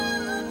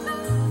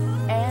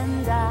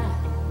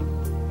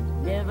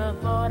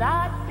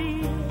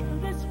feel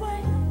this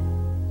way.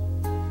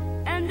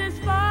 And as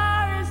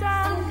far as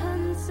I'm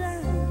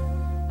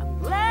concerned, I'm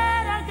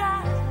glad I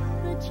got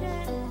the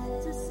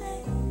chance to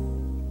say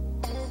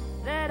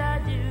that I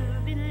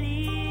do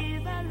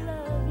believe I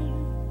love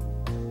you.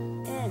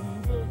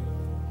 And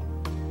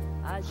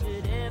if I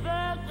should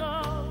ever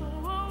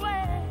go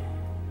away,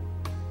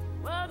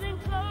 well then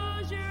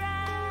close your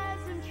eyes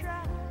and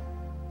try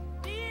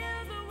feel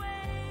the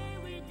way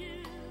we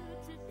do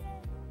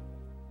today.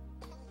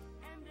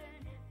 And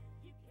then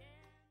if you can.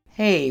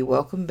 Hey,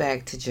 welcome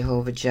back to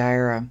Jehovah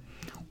Jireh,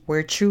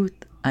 where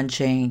truth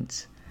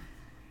unchains.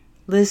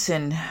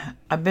 Listen,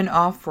 I've been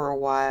off for a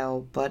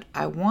while, but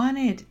I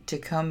wanted to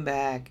come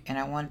back and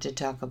I wanted to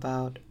talk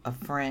about a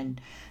friend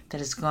that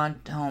has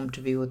gone home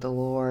to be with the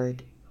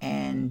Lord.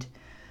 And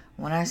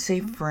when I say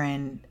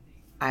friend,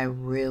 I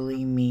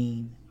really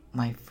mean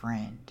my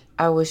friend.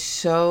 I was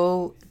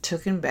so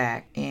taken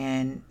back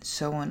and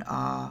so in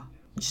awe,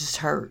 just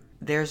hurt.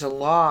 There's a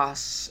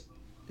loss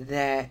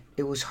that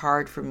it was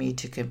hard for me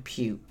to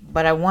compute.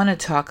 But I want to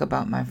talk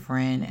about my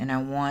friend, and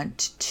I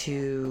want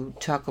to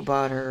talk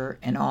about her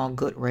in all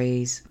good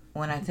ways.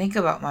 When I think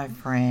about my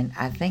friend,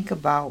 I think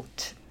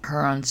about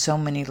her on so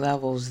many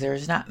levels.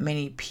 There's not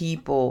many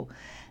people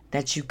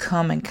that you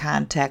come in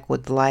contact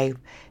with life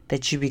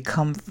that you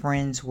become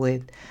friends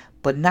with,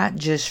 but not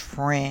just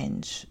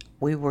friends.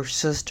 We were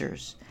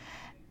sisters.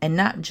 And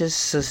not just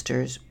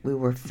sisters, we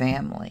were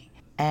family.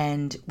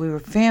 And we were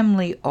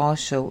family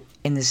also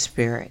in the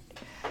spirit.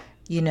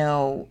 You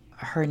know,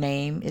 her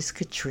name is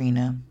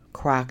Katrina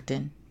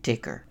Crockton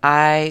Dicker.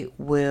 I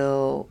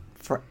will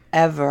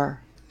forever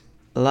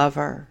love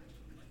her.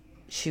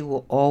 She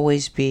will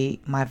always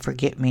be my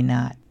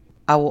forget-me-not.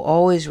 I will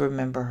always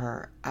remember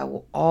her. I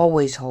will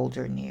always hold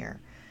her near.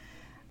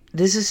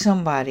 This is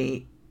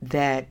somebody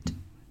that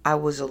I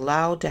was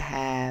allowed to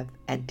have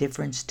at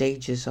different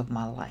stages of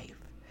my life.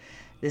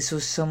 This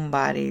was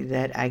somebody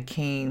that I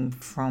came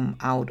from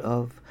out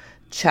of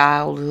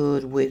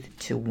childhood with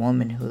to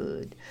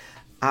womanhood,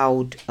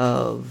 out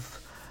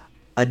of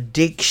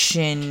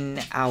addiction,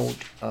 out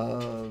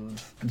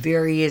of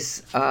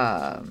various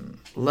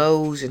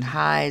lows and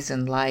highs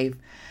in life,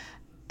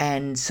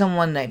 and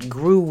someone that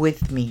grew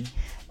with me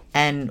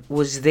and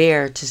was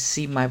there to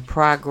see my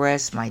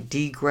progress, my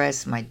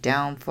degress, my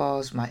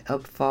downfalls, my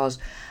upfalls.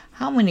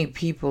 How many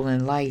people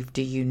in life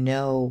do you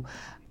know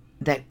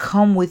that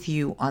come with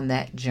you on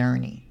that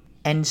journey?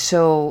 And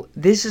so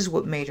this is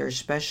what made her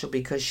special,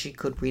 because she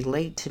could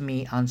relate to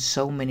me on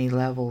so many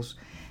levels.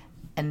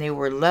 And there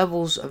were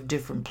levels of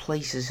different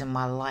places in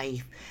my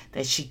life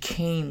that she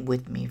came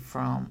with me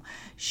from.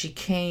 She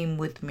came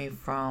with me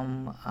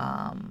from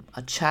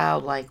a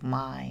childlike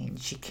mind.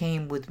 She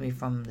came with me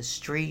from the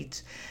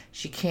streets.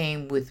 She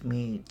came with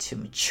me to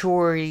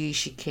maturity.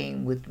 She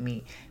came with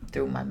me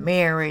through my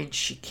marriage.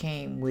 She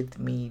came with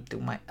me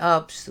through my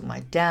ups, through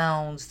my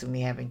downs, through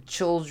me having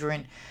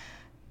children.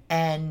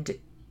 And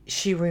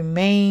she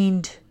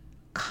remained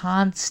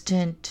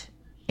constant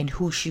in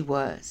who she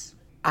was.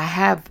 I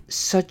have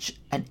such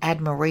an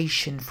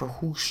admiration for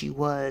who she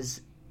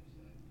was.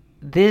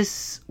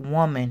 This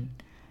woman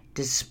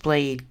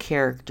displayed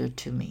character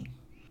to me.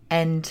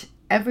 And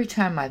every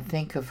time I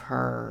think of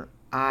her,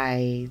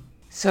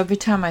 every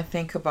time I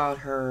think about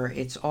her,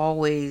 it's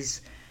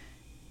always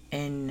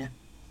in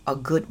a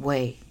good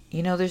way.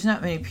 You know, there's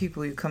not many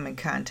people you come in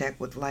contact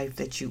with life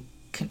that you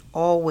can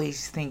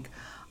always think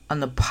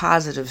on the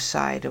positive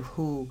side of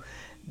who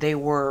they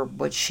were,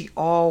 but she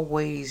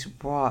always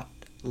brought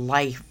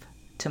life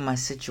to my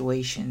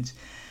situations.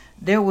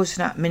 There was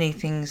not many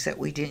things that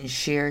we didn't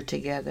share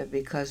together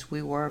because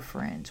we were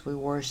friends, we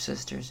were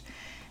sisters,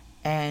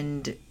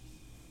 and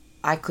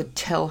I could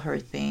tell her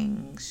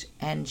things,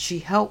 and she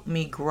helped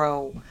me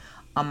grow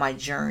on my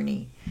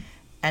journey.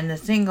 And the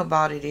thing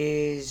about it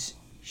is,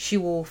 she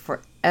will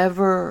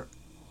forever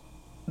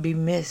be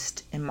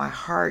missed in my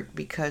heart,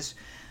 because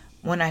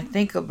when I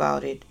think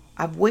about it,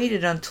 I've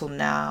waited until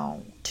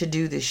now to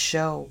do this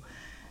show,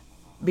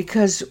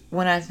 because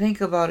when I think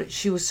about it,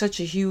 she was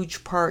such a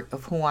huge part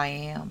of who I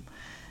am.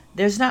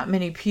 There's not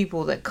many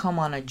people that come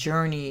on a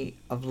journey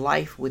of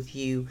life with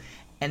you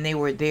and they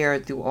were there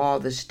through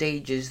all the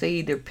stages. They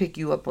either pick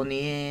you up on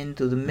the end,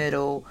 through the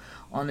middle,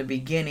 on the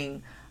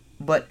beginning.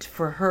 But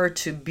for her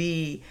to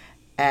be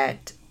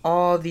at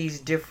all these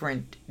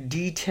different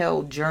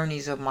detailed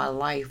journeys of my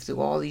life, through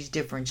all these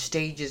different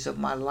stages of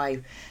my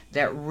life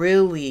that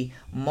really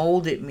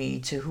molded me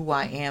to who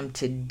I am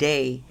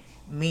today,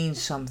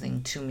 means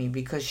something to me,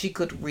 because she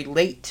could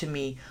relate to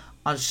me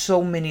on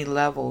so many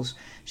levels.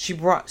 She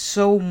brought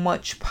so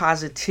much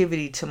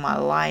positivity to my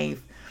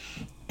life,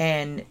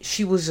 and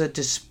she was a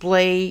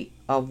display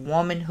of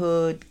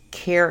womanhood,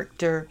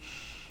 character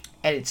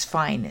at its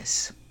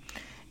finest.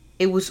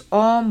 It was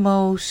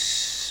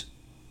almost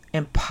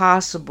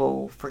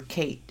impossible for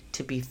Kate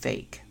to be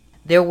fake.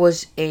 There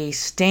was a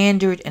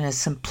standard and a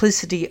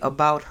simplicity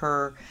about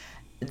her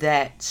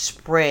that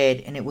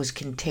spread, and it was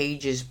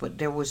contagious, but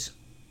there was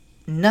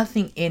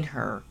nothing in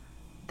her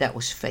that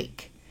was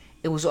fake.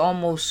 It was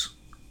almost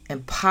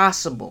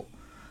impossible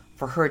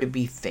for her to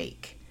be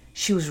fake.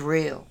 She was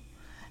real.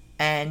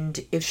 And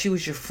if she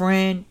was your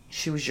friend,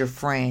 she was your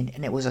friend.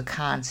 And it was a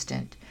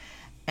constant.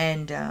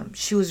 And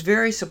she was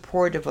very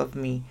supportive of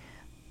me.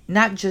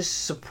 Not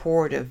just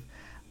supportive,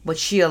 but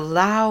she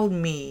allowed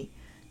me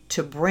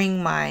to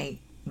bring my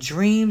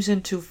dreams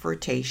into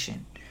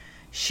fruition.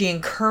 She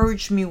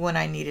encouraged me when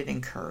I needed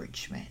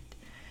encouragement.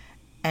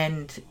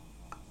 And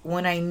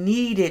when I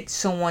needed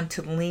someone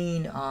to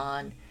lean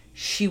on,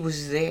 she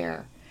was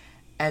there.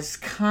 As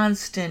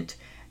constant,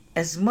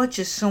 as much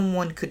as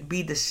someone could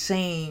be the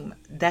same,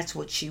 that's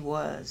what she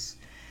was.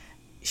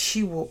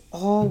 She will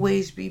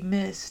always be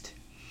missed.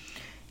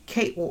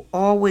 Kate will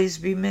always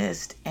be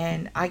missed.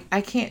 And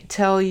I can't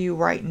tell you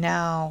right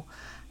now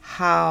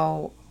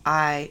how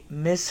I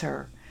miss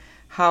her,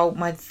 how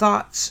my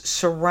thoughts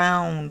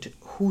surround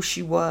who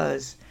she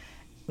was.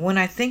 When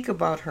I think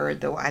about her,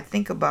 though, I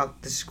think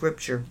about the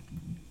scripture.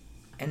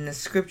 And the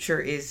scripture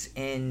is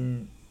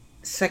in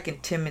 2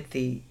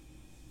 Timothy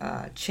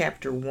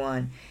chapter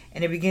 1.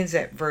 And it begins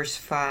at verse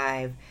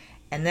 5.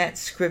 And that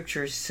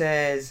scripture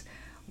says,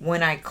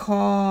 "When I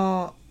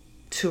call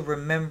to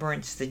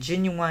remembrance the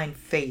genuine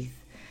faith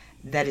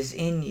that is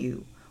in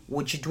you,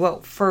 which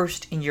dwelt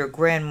first in your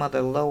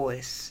grandmother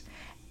Lois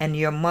and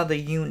your mother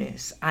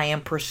Eunice, I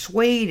am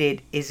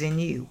persuaded is in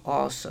you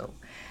also.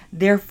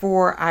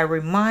 Therefore I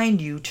remind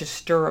you to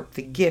stir up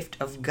the gift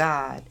of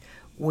God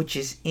which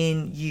is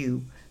in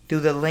you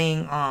through the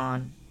laying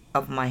on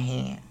of my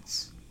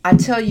hands." I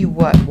tell you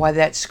what, why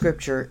that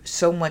scripture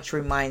so much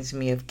reminds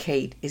me of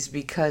Kate is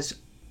because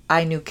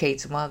I knew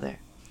Kate's mother.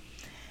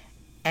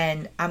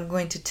 And I'm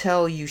going to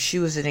tell you, she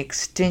was an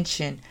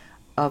extension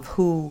of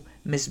who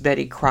Miss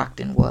Betty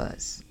Crockton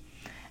was.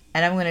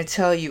 And I'm going to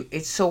tell you,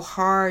 it's so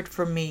hard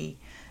for me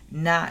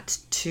not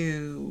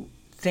to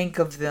think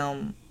of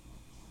them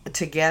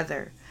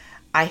together.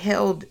 I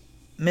held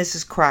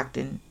Mrs.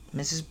 Crockton,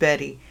 Mrs.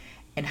 Betty,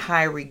 in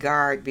high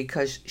regard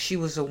because she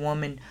was a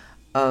woman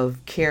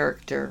of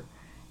character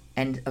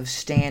and of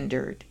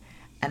standard.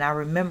 And I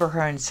remember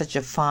her in such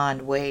a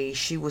fond way.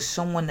 She was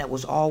someone that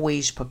was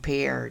always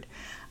prepared.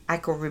 I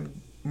could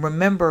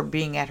remember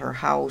being at her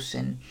house,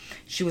 and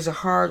she was a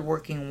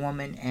hard-working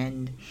woman,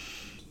 and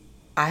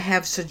I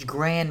have such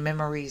grand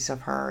memories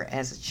of her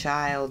as a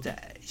child.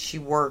 She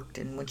worked,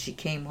 and when she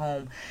came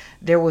home,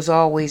 there was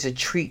always a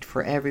treat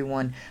for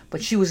everyone,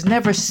 but she was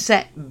never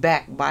set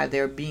back by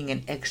there being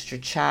an extra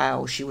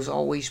child. She was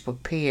always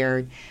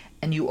prepared,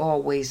 and you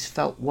always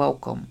felt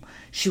welcome.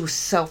 She was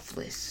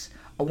selfless,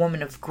 a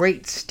woman of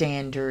great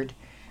standard.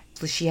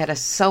 She had a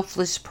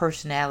selfless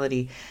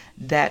personality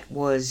that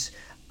was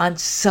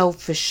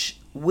unselfish,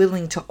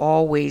 willing to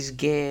always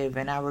give.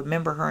 And I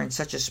remember her in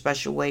such a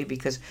special way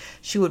because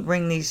she would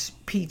bring these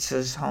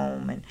pizzas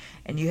home,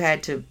 and you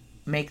had to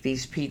make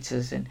these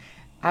pizzas. And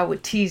I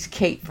would tease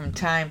Kate from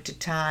time to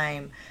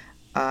time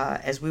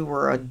as we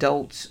were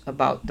adults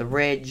about the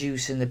red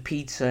juice in the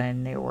pizza.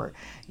 And they were,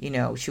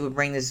 she would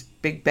bring this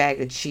big bag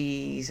of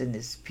cheese and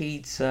this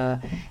pizza,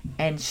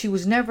 and she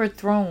was never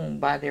thrown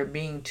by there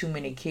being too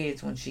many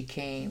kids when she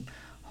came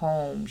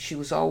home. She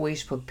was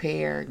always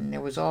prepared, and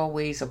there was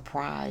always a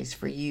prize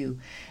for you.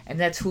 And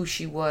that's who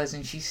she was,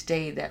 and she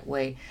stayed that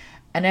way.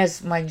 And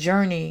as my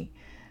journey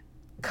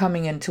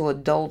coming into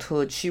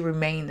adulthood, she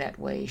remained that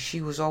way. She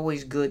was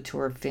always good to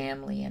her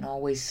family and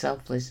always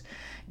selfless,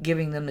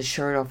 giving them the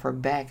shirt off her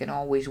back and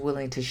always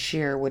willing to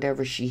share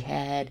whatever she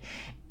had.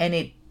 And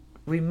it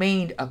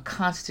remained a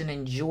constant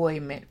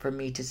enjoyment for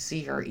me to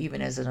see her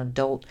even as an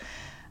adult.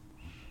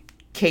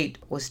 Kate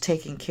was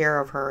taking care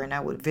of her, and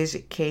I would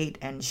visit Kate,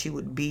 and she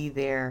would be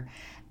there.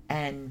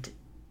 And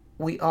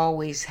we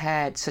always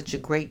had such a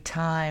great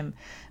time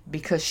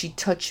because she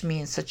touched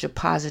me in such a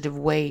positive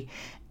way,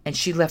 and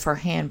she left her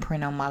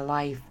handprint on my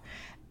life.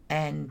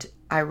 And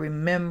I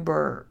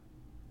remember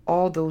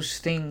all those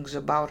things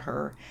about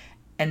her,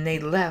 and they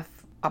left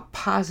a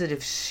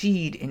positive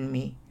seed in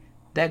me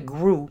that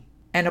grew.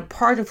 And a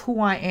part of who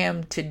I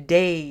am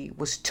today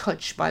was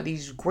touched by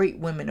these great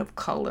women of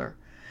color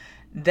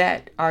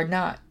that are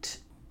not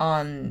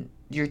on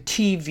your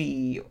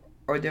TV,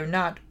 or they're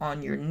not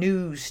on your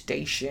news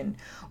station,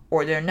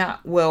 or they're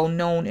not well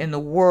known in the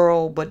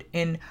world, but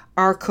in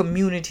our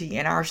community,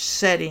 in our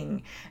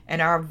setting,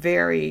 and our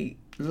very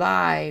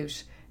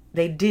lives,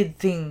 they did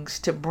things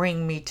to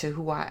bring me to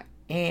who I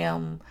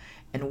am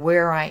and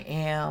where I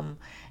am.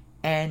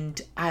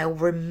 And I'll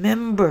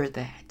remember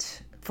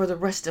that for the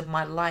rest of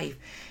my life.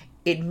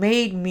 It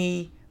made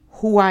me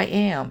who I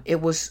am. It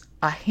was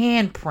a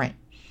handprint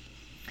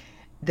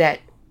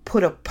that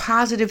put a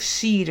positive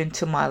seed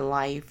into my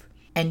life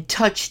and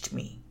touched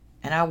me.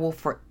 And I will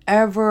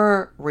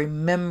forever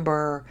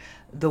remember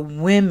the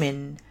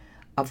women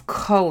of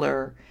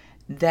color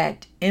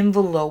that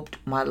enveloped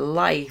my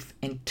life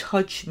and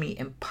touched me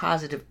in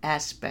positive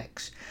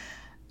aspects.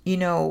 We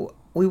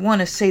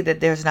want to say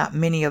that there's not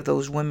many of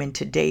those women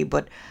today,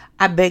 but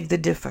I beg to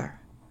differ.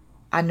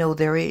 I know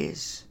there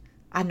is.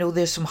 I know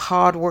there's some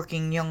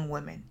hardworking young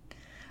women.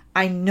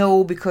 I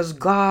know, because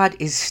God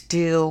is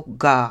still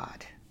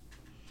God.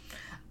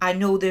 I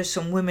know there's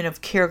some women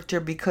of character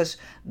because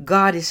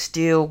God is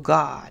still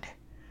God.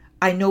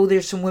 I know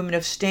there's some women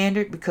of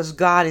standard because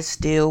God is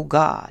still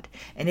God.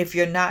 And if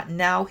you're not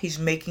now, he's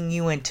making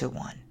you into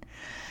one.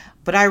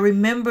 But I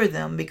remember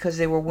them because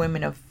they were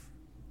women of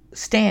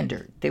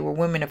standard. They were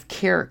women of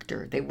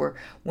character. They were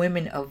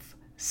women of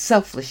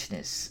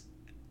selflessness.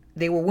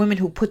 They were women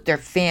who put their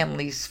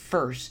families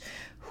first,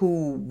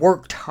 who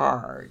worked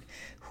hard,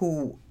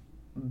 who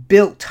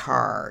built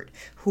hard,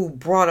 who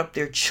brought up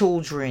their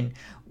children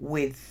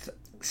with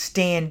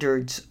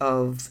standards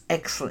of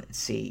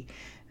excellency,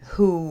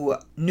 who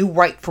knew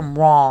right from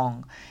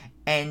wrong,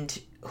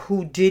 and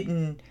who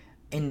didn't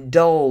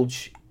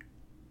indulge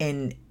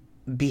in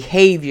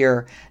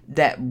behavior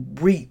that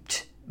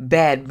reaped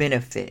bad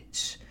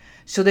benefits.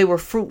 So they were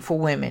fruitful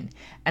women.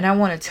 And I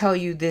want to tell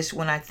you this,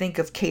 when I think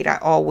of Kate, I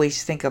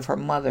always think of her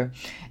mother.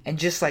 And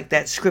just like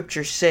that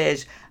scripture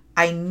says,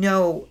 I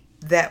know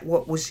that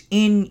what was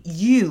in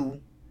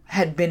you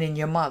had been in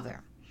your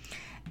mother.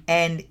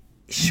 And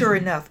sure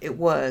enough, it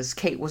was.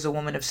 Kate was a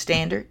woman of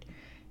standard.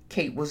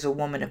 Kate was a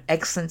woman of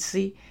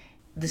excellency.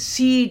 The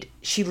seed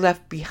she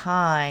left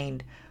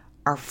behind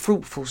are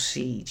fruitful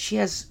seeds. She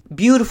has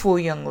beautiful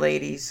young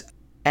ladies,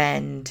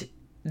 and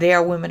they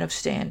are women of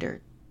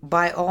standard.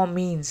 By all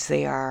means,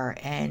 they are.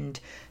 And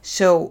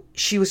so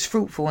she was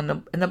fruitful.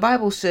 And the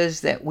Bible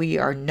says that we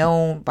are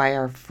known by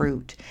our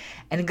fruit.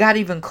 And God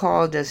even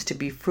called us to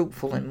be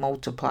fruitful and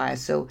multiply.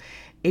 So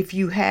if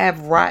you have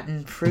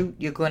rotten fruit,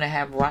 you're going to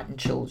have rotten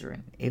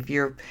children. If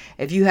you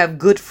have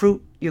good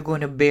fruit, you're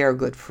going to bear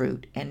good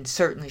fruit. And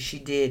certainly she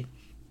did.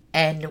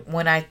 And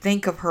when I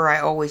think of her, I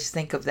always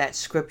think of that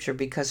scripture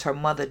because her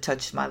mother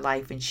touched my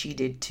life, and she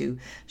did too.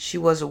 She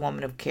was a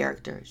woman of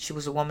character. She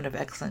was a woman of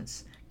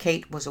excellence.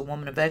 Kate was a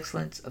woman of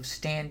excellence, of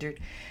standard,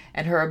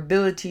 and her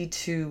ability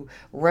to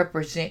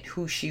represent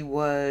who she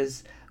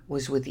was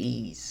with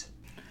ease.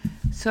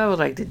 So I would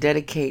like to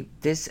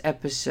dedicate this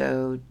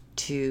episode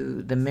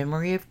to the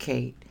memory of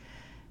Kate,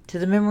 to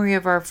the memory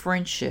of our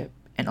friendship,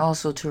 and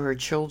also to her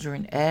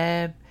children,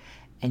 Eb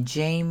and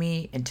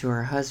Jamie, and to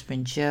her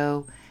husband,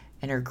 Joe,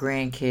 and her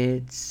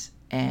grandkids.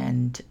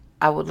 And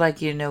I would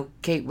like you to know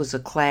Kate was a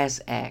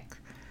class act.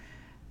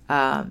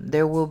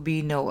 There will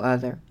be no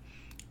other.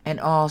 And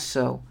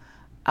also,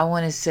 I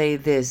want to say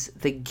this,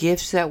 the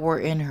gifts that were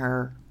in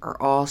her are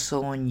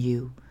also in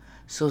you.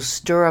 So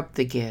stir up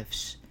the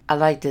gifts. I'd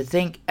like to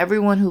thank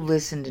everyone who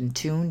listened and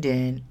tuned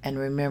in, and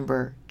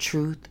remember,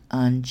 truth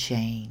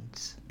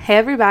unchains. Hey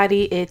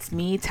everybody, it's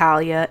me,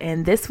 Talia,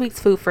 and this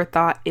week's food for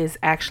thought is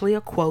actually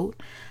a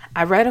quote.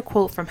 I read a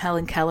quote from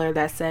Helen Keller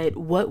that said,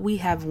 "What we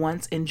have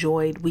once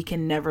enjoyed, we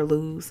can never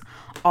lose.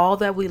 All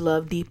that we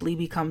love deeply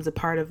becomes a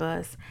part of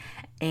us."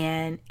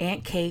 And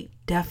Aunt Kate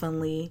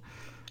definitely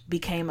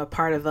became a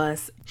part of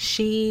us.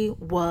 She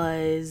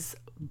was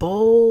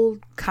bold,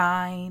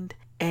 kind,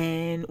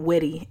 and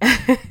witty.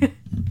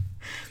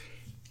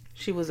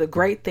 She was a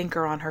great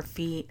thinker on her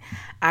feet.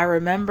 I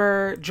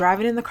remember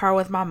driving in the car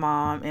with my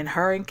mom, and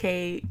her and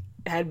Kate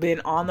had been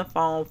on the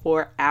phone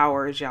for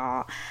hours,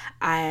 y'all.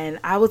 And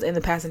I was in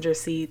the passenger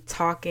seat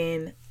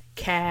talking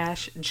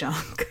cash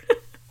junk.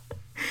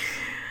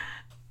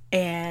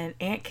 And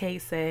Aunt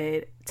Kate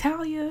said,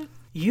 "Talia,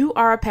 you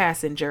are a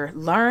passenger.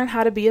 Learn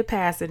how to be a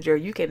passenger.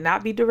 You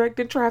cannot be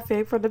directing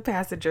traffic from the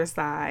passenger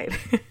side."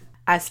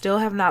 I still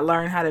have not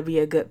learned how to be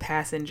a good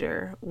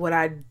passenger. What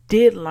I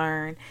did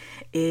learn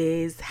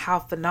is how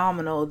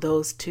phenomenal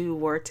those two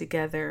were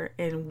together,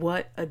 and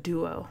what a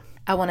duo.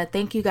 I want to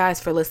thank you guys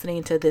for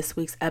listening to this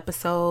week's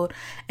episode,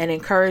 and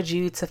encourage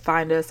you to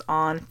find us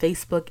on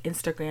Facebook,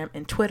 Instagram,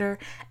 and Twitter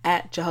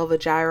at Jehovah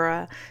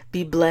Jireh.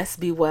 Be blessed,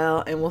 be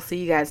well, and we'll see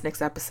you guys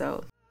next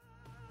episode.